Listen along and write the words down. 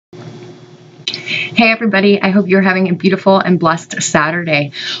Hey everybody, I hope you're having a beautiful and blessed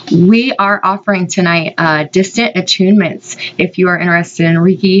Saturday. We are offering tonight distant attunements. If you are interested in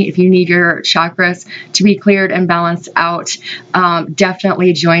Reiki, if you need your chakras to be cleared and balanced out,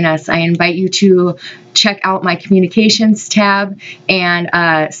 definitely join us. I invite you to check out my communications tab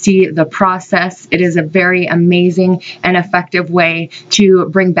and see the process. It is a very amazing and effective way to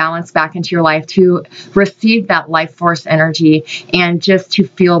bring balance back into your life, to receive that life force energy, and just to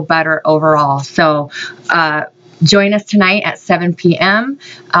feel better overall. So join us tonight at 7 p.m.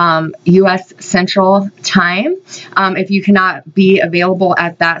 U.S. Central Time. If you cannot be available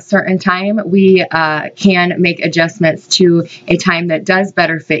at that certain time, we can make adjustments to a time that does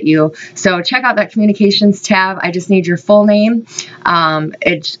better fit you. So check out that communications tab. I just need your full name.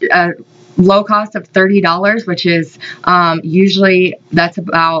 It's a low cost of $30, which is usually that's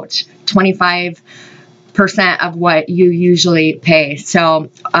about 25% of what you usually pay. So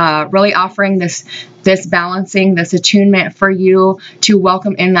really offering this balancing, this attunement for you to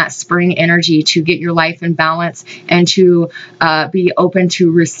welcome in that spring energy, to get your life in balance and to be open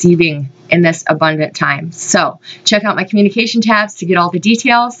to receiving in this abundant time. So check out my communication tabs to get all the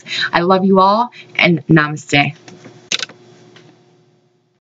details. I love you all, and namaste.